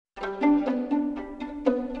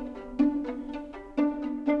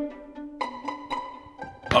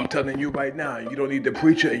I'm telling you right now, you don't need the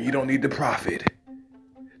preacher and you don't need the prophet.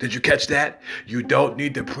 Did you catch that? You don't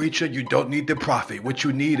need the preacher. You don't need the prophet. What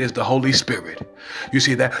you need is the Holy Spirit. You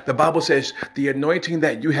see that? The Bible says the anointing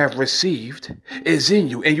that you have received is in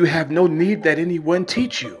you, and you have no need that anyone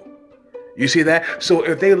teach you. You see that? So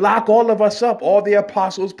if they lock all of us up, all the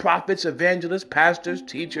apostles, prophets, evangelists, pastors,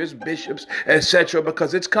 teachers, bishops, etc.,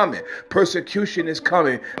 because it's coming. Persecution is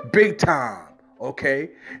coming big time. Okay?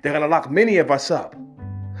 They're going to lock many of us up.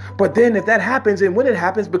 But then if that happens, and when it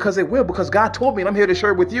happens, because it will, because God told me, and I'm here to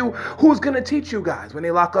share it with you, who's going to teach you guys when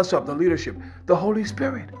they lock us up, the leadership? The Holy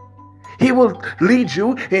Spirit. He will lead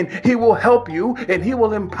you, and he will help you, and he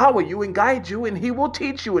will empower you and guide you, and he will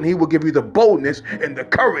teach you, and he will give you the boldness and the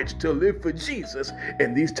courage to live for Jesus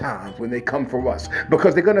in these times when they come for us.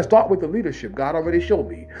 Because they're going to start with the leadership. God already showed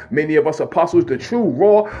me. Many of us apostles, the true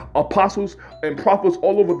raw apostles and prophets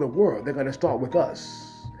all over the world, they're going to start with us.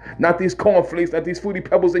 Not these cornflakes, not these Fruity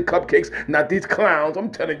Pebbles and cupcakes, not these clowns. I'm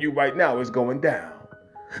telling you right now, it's going down.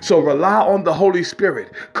 So rely on the Holy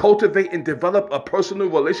Spirit. Cultivate and develop a personal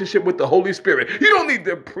relationship with the Holy Spirit. You don't need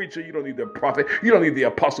the preacher. You don't need the prophet. You don't need the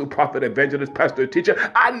apostle, prophet, evangelist, pastor,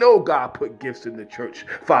 teacher. I know God put gifts in the church.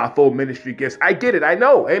 Fivefold ministry gifts. I get it. I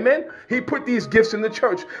know. Amen. He put these gifts in the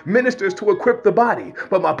church. Ministers to equip the body.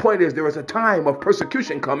 But my point is there is a time of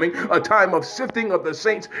persecution coming. A time of sifting of the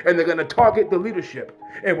saints. And they're going to target the leadership.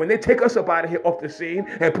 And when they take us up out of here off the scene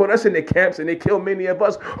and put us in the camps and they kill many of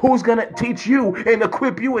us, who's going to teach you and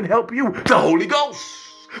equip you and help you? The Holy Ghost.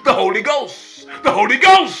 The Holy Ghost. The Holy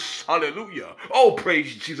Ghost. Hallelujah. Oh,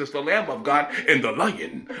 praise Jesus, the Lamb of God and the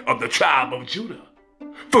Lion of the tribe of Judah.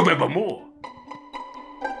 Forevermore.